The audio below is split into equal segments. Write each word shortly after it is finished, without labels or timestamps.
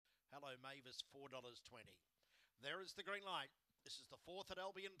Hello Mavis, $4.20. There is the green light. This is the fourth at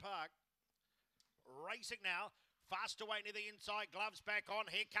Albion-Park. Racing now. Fast away to the inside, gloves back on.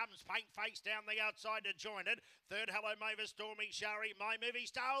 Here comes Paint Face down the outside to join it. Third, Hello Mavis, Stormy Shari, My Movie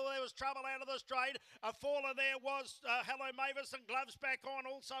Star. Oh, there was trouble out of the straight. A faller there was Hello Mavis, and gloves back on,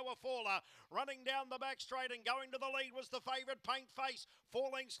 also a faller. Running down the back straight and going to the lead was the favourite, Paint Face. 4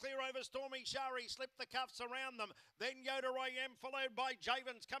 lengths clear over Stormy Shari, slipped the cuffs around them. Then Yoda I Am, followed by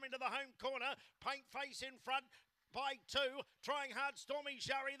Javens coming to the home corner. Paint Face in front by 2, trying hard, Stormy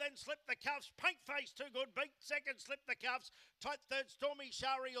Shari, then slipped the cuffs. Paint Face too good, beat second, slipped the cuffs. Tight third, Stormy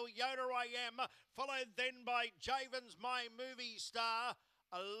Shari or Yoda I Am, followed then by Javens, My Movie Star.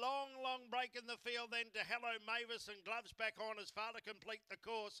 A long break in the field then to Hello Mavis, and gloves back on as far to complete the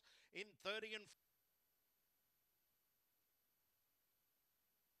course in 30 and